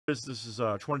This is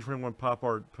 2021 Pop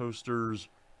Art Posters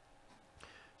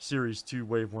Series 2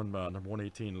 Wave 1 number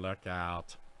 118 Luck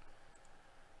Out.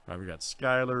 All right, we got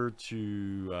Skylar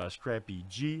to Scrappy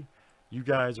G. You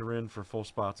guys are in for full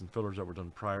spots and fillers that were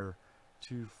done prior.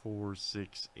 2, 4,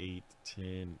 6, 8,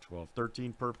 10, 12,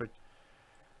 13. Perfect.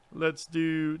 Let's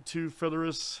do 2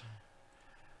 fillerists.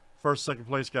 First, second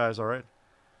place, guys. All right.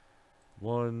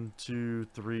 1, 2,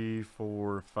 3,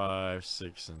 4, 5,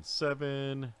 6, and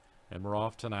 7. And we're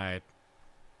off tonight.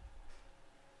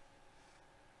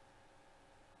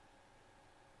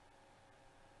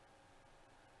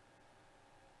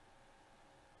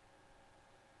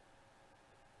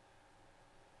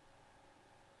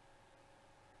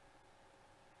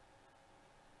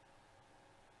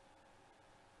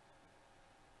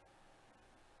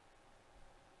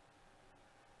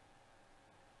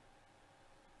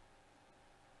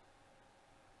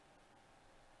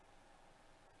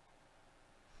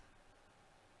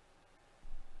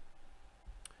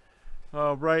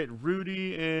 All right,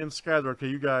 Rudy and Skylar. Okay,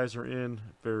 you guys are in.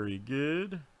 Very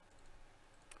good.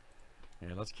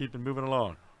 And let's keep it moving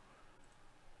along.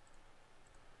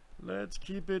 Let's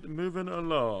keep it moving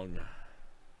along.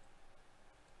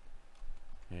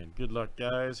 And good luck,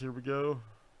 guys. Here we go.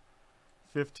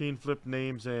 15 flip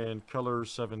names and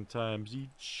colors 7 times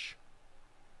each.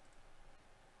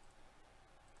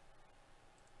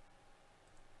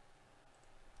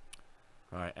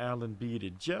 All right, Alan B to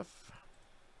Jeff.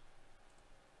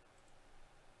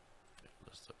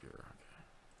 List up here. Okay.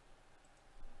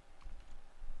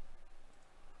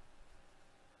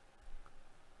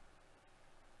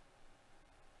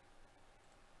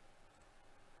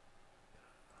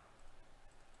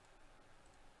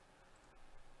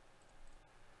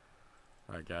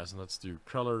 All right, guys, and let's do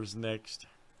colors next.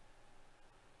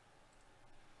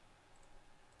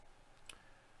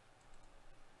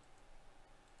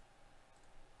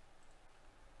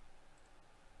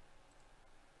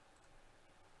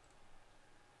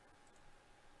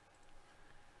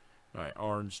 All right,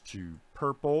 orange to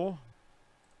purple.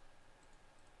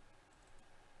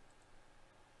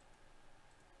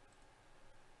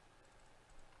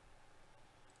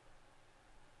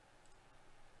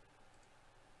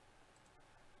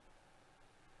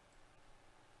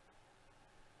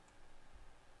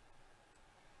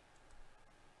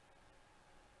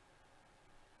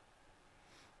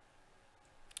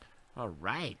 All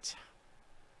right.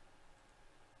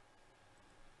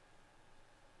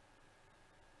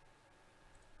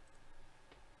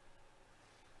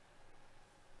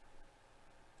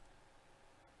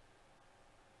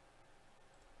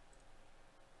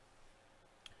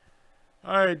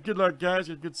 Alright, good luck, guys.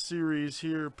 Got a good series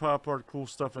here. Pop art, cool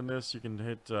stuff in this. You can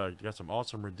hit, you got some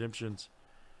awesome redemptions.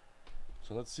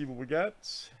 So let's see what we got.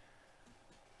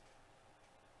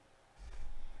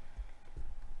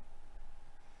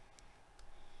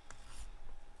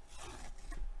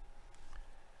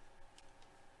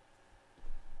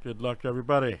 Good luck,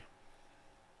 everybody.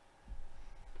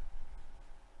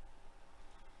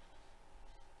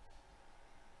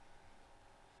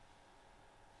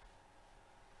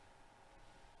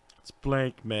 It's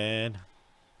blank, man.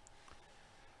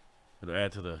 It'll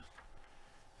add to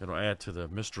the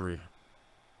mystery.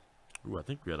 Ooh, I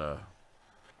think we got a.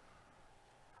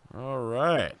 All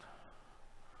right.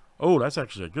 Oh, that's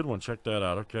actually a good one. Check that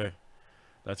out. Okay,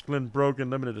 that's Glenn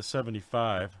Brogan, limited to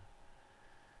 75.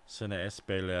 Sena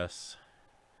Espeles.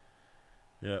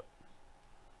 Yep.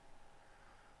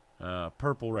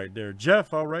 Purple right there.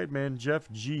 Jeff, all right, man.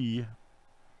 Jeff G.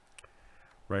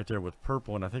 Right there with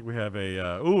purple. And I think we have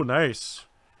a... ooh, nice.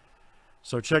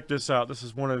 So check this out. This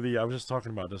is one of the... I was just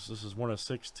talking about this. This is one of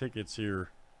 6 tickets here,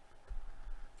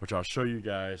 which I'll show you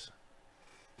guys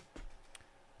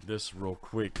this real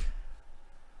quick.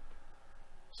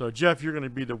 So, Jeff, you're going to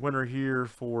be the winner here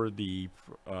for the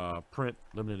print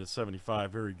limited to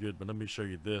 75. Very good. But let me show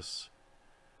you this.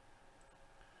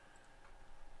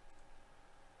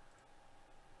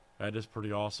 That is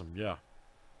pretty awesome. Yeah.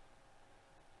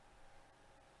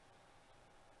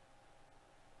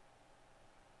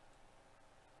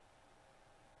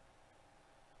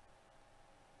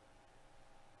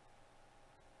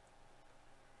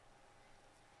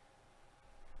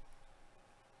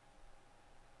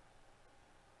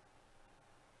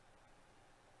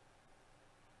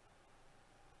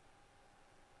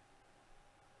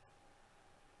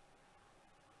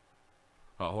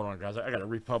 Oh, hold on, guys. I got to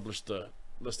republish the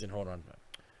listing. Hold on.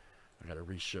 I got to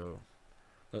re-show.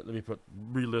 Let me put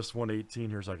relist 118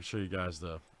 here so I can show you guys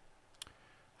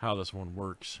how this one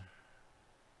works.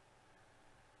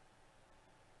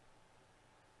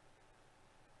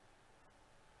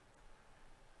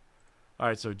 All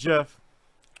right, so Jeff,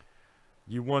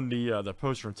 You won the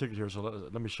poster and ticket here, so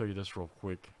let me show you this real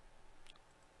quick.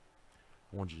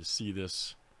 I want you to see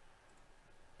this.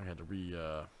 I had to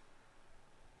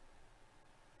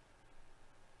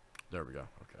there we go.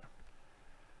 Okay.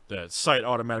 The site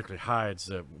automatically hides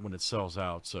when it sells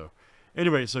out. So,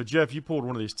 anyway, so Jeff, you pulled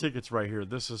one of these tickets right here.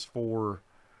 This is for,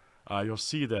 you'll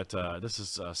see that this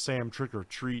is Sam Trick or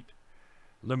Treat,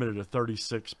 limited to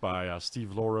 36 by Steve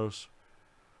Loros.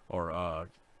 Or,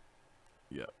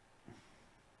 yeah.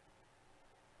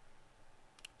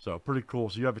 So, pretty cool.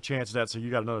 So, you have a chance at that. So, you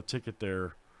got another ticket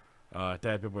there at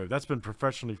that giveaway. That's been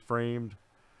professionally framed.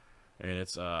 And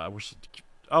it's, I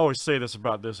always say this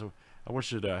about this. I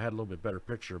wish it had a little bit better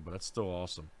picture, but it's still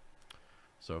awesome.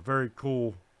 So, very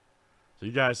cool. So,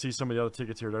 you guys see some of the other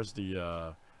tickets here. There's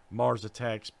the Mars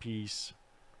Attacks piece.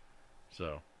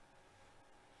 So,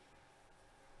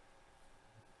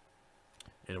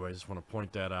 anyway, just want to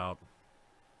point that out.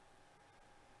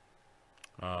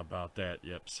 About that.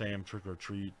 Yep, Sam Trick or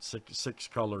Treat. Six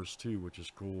colors, too, which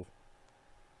is cool.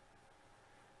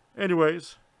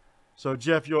 Anyways. So,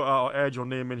 Jeff, I'll add your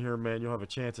name in here, man. You'll have a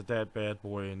chance at that bad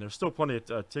boy. And there's still plenty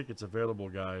of tickets available,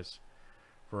 guys,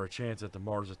 for a chance at the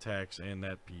Mars Attacks and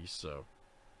that piece. So,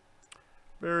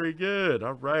 very good.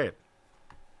 All right.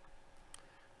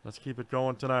 Let's keep it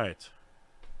going tonight.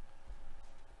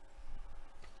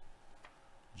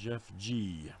 Jeff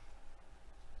G.